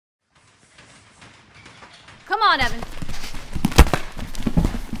Come on, Evan.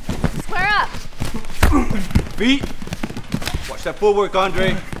 Square up. Feet. Watch that footwork,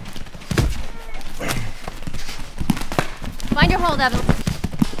 Andre. Find your hold, Evan.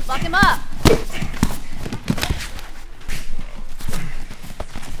 Lock him up.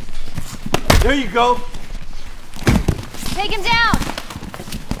 There you go. Take him down.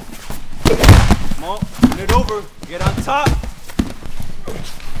 Come on, turn it over. Get on top.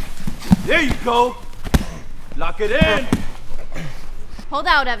 There you go. Lock it in. Hold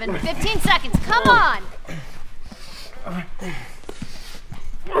out, Evan. 15 seconds. Come on.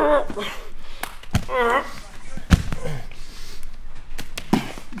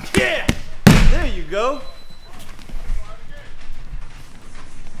 Yeah. There you go.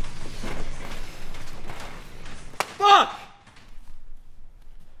 Fuck.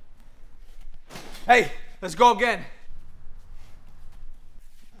 Hey, let's go again.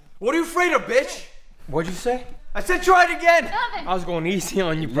 What are you afraid of, bitch? What'd you say? I said try it again. Evan. I was going easy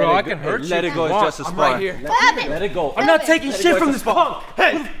on you, bro. I can hurt you. Let it go. It's just a I'm spar. right here. Evan. Let it go. I'm not taking shit from this punk.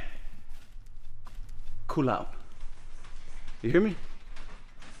 Hey. Cool out. You hear me?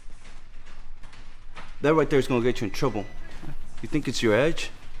 That right there is gonna get you in trouble. You think it's your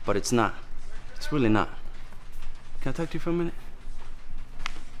edge, but it's not. It's really not. Can I talk to you for a minute?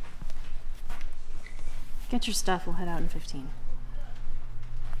 Get your stuff. We'll head out in 15.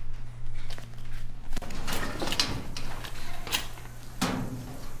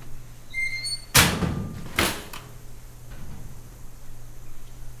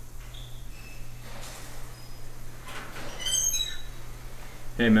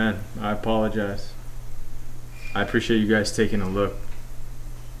 Hey man, I apologize. I appreciate you guys taking a look.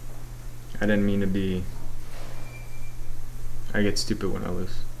 I didn't mean to be... I get stupid when I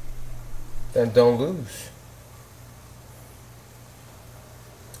lose. Then don't lose.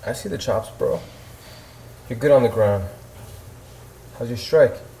 I see the chops, bro. You're good on the ground. How's your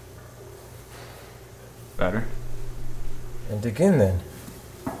strike? Better? And dig in then.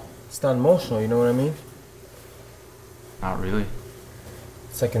 It's not emotional, you know what I mean? Not really.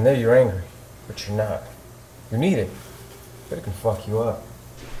 It's like in there you're angry, but you're not. You need it, but it can fuck you up.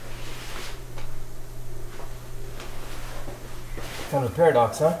 Kind of a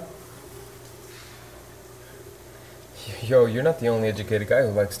paradox, huh? Yo, you're not the only educated guy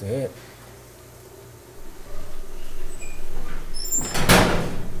who likes to hit.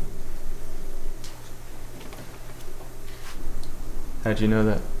 How'd you know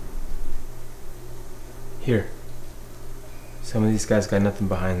that? Here. Some of these guys got nothing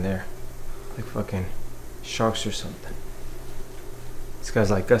behind there. Like fucking sharks or something. These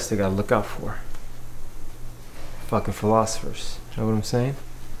guys like us, they gotta look out for. Fucking philosophers. You know what I'm saying?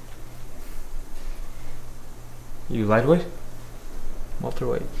 You lightweight?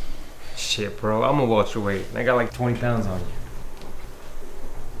 Welterweight. Shit, bro. I'm a welterweight. I got like 20 pounds on you.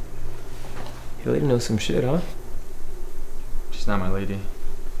 You lady knows some shit, huh? She's not my lady.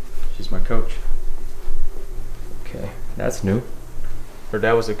 She's my coach. Okay, that's new. Her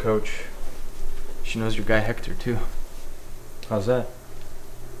dad was a coach. She knows your guy Hector too. How's that?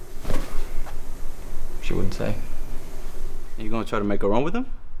 She wouldn't say. You gonna try to make a run with him?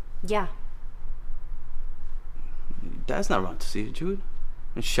 Yeah. Dad's not around to see it, Jude.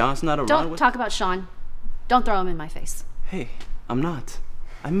 And Sean's not around. Don't talk about Sean. Don't throw him in my face. Hey, I'm not.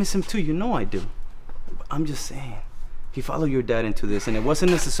 I miss him too, you know I do. I'm just saying. He followed your dad into this, and it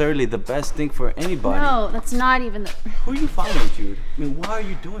wasn't necessarily the best thing for anybody. No, that's not even the... Who are you following, Jude? I mean, why are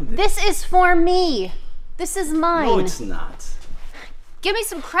you doing this? This is for me. This is mine. No, it's not. Give me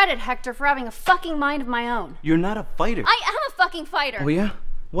some credit, Hector, for having a fucking mind of my own. You're not a fighter. I am a fucking fighter. Oh, yeah?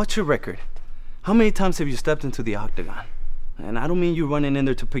 What's your record? How many times have you stepped into the octagon? And I don't mean you running in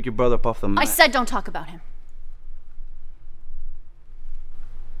there to pick your brother up off the mat. I said don't talk about him.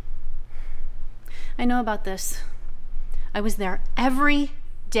 I know about this. I was there every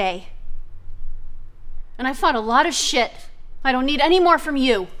day. And I fought a lot of shit. I don't need any more from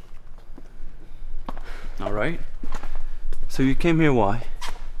you. All right. So you came here why?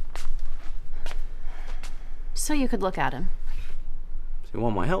 So you could look at him. So you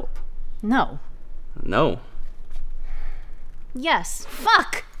want my help? No. No. Yes.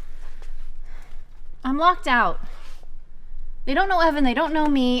 Fuck! I'm locked out. They don't know Evan, they don't know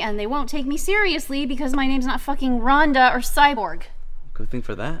me, and they won't take me seriously because my name's not fucking Rhonda or Cyborg. Good thing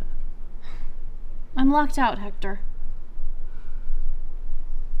for that. I'm locked out, Hector.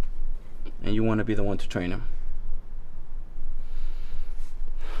 And you want to be the one to train him.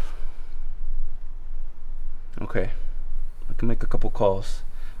 Okay. I can make a couple calls.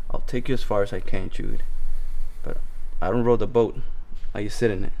 I'll take you as far as I can, Jude. But I don't row the boat. I just sit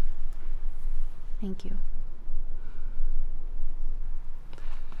in it. Thank you.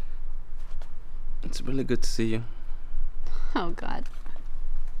 It's really good to see you. Oh, God.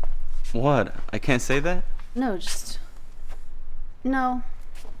 What? I can't say that? No, just... No.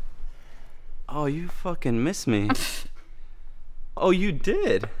 Oh, you fucking miss me. Oh, you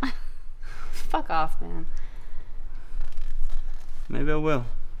did? Fuck off, man. Maybe I will.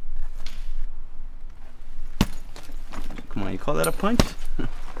 Come on, you call that a punch?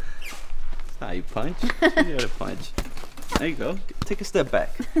 It's not how you punch. You got a punch. There you go. Take a step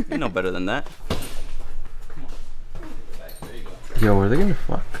back. You know better than that. Come on. There you go. Yo, are they gonna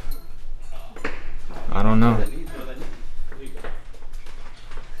fuck? I don't know. There you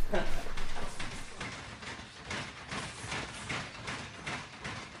go.